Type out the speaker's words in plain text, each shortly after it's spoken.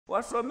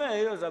Wasomee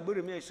hiyo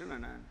Zaburi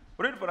 128.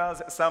 Read for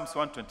us Psalms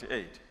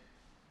 128.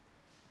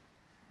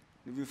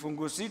 Ni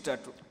vifungu 6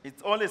 tu.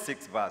 It's only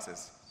 6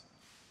 verses.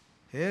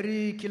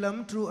 Heri kila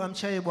mtu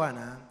amchaye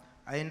Bwana,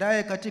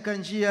 aendaye katika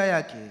njia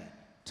yake.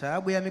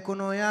 Taabu ya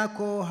mikono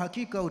yako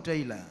hakika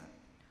utaila.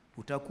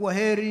 Utakuwa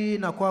heri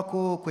na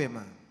kwako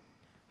kwema.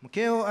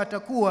 Mkeo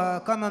atakuwa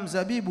kama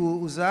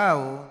mzabibu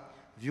uzaao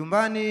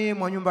vyumbani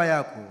mwa nyumba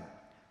yako.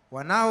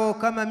 Wanao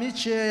kama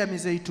miche ya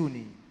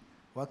mizeituni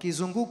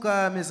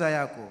wakizunguka meza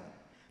yako.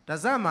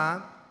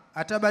 Tazama,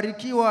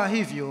 atabarikiwa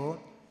hivyo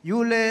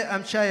yule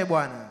amchaye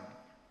Bwana.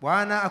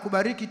 Bwana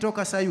akubariki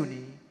toka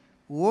Sayuni,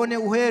 uone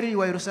uheri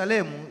wa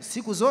Yerusalemu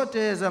siku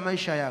zote za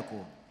maisha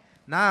yako.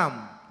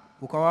 Naam,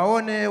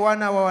 ukawaone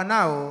wana wa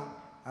wanao,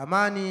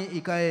 amani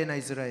ikae na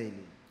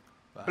Israeli.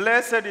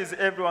 Blessed is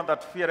everyone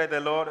that feareth the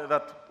Lord,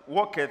 that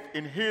walketh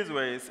in his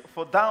ways,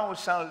 for thou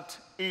shalt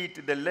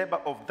eat the labor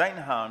of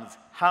thine hands.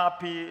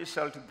 Happy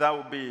shalt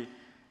thou be,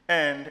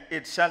 and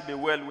it shall be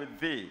well with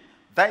thee.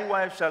 Thy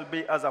wife shall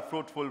be as a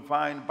fruitful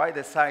vine by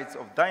the sides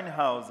of thine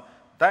house,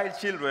 thy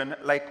children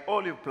like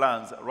olive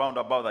plants round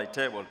about thy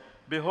table.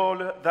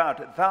 Behold,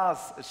 that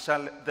thus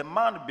shall the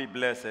man be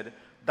blessed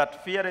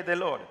that feareth the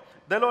Lord.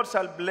 The Lord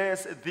shall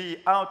bless thee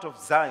out of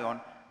Zion,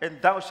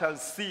 and thou shalt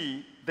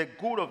see the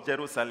good of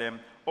Jerusalem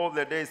all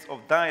the days of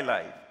thy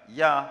life.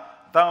 Yea,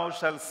 thou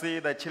shalt see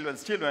thy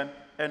children's children,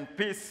 and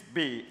peace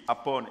be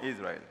upon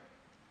Israel.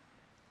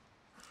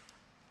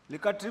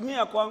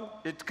 Likatimia kwangu.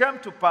 It came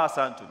to pass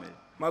unto me.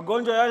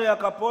 Magonjwa yale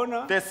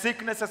yakapona. The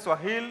sicknesses were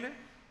healed.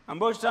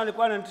 Ambayo shetani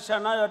alikuwa ananitisha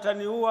nayo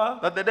ataniua.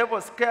 That the devil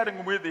was scaring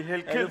me with,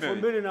 he'll kill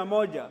me.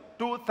 2001.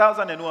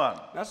 2001.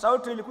 Na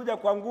sauti ilikuja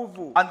kwa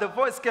nguvu. And the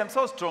voice came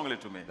so strongly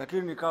to me.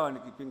 Lakini nikawa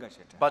nikipinga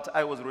shetani. But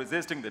I was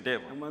resisting the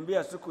devil.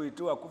 Namwambia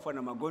sikuitwa kufa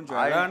na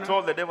magonjwa ya laana. I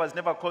told the devil I was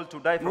never called to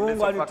die from this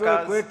Mungu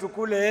alitoe kwetu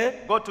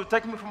kule. God to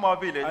take me from our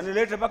village.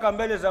 Anilete mpaka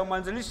mbele za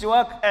mwanzilishi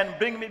wake. And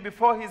bring me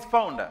before his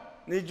founder.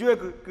 Nijue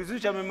kizuizi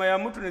cha mema ya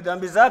mtu ni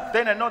dhambi zake.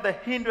 Then I know the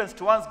hindrance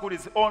to one's good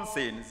is own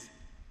sins.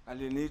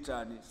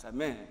 Aliniita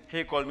nisamehe.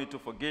 He called me to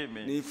forgive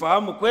me.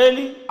 Nifahamu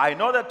kweli. I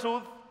know the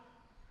truth.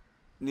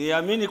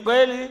 Niamini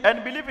kweli.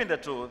 And believe in the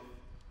truth.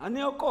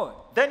 Aniokoe.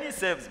 Then he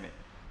saves me.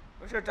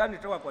 Shetani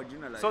toka kwa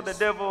jina la Yesu. So the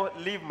devil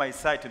leave my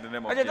sight in the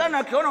name of Jesus. Shetani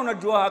akiona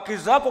unajua haki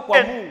zako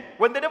kwa Mungu.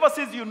 When the devil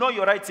sees you know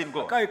your rights in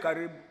God, kai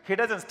karibu. He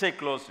doesn't stay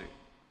close to you.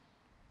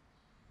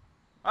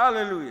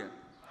 Hallelujah.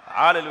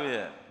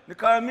 Hallelujah.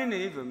 Nikaamini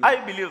hivyo. I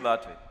believe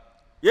that way.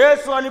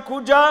 Yesu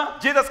alikuja.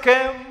 Jesus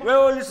came.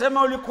 Wewe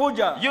ulisema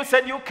ulikuja. You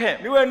said you came.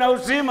 Niwe na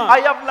uzima.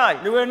 I have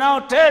life. Niwe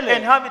nao tele.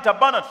 And have it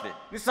abundantly.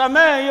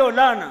 Nisamehe hiyo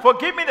laana.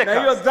 Forgive me the curse.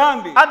 Na hiyo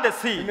dhambi. And the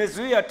sin.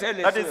 Nimezuia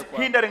tele. That is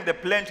hindering the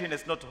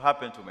plentiness not to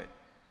happen to me.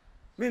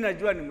 Mimi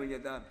najua ni mwenye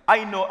dhambi.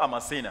 I know I'm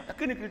a sinner.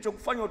 Lakini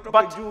kilichokufanya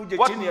utoke juu uje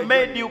chini ya what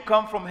made you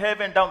come from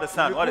heaven down the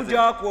sun? What is it?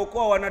 Kuja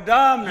kuokoa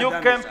wanadamu na you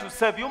dhambi. came to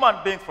save human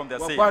beings from their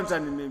sins. Kwanza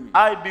ni mimi.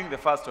 I being the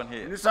first one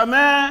here.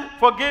 Nisamehe.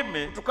 Forgive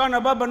me. Kutokana na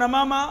baba na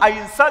mama. I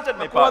insulted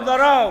my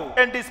parents.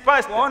 And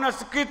despised them. Waona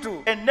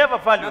sikitu. And never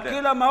valued them. Na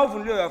kila maovu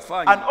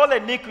niliyoyafanya. And all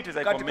iniquities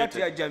I committed. Katikati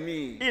ya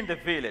jamii. In the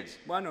village.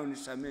 Bwana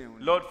unisamehe.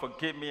 Lord,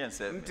 forgive me and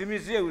save me.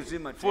 Mtimizie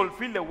uzima tena.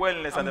 Fulfill the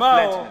wellness and the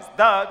plentiness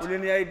that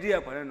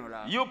uliniahidia kwa neno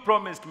lako. You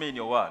promised me in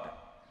your word.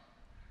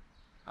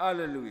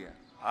 Hallelujah.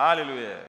 Hallelujah.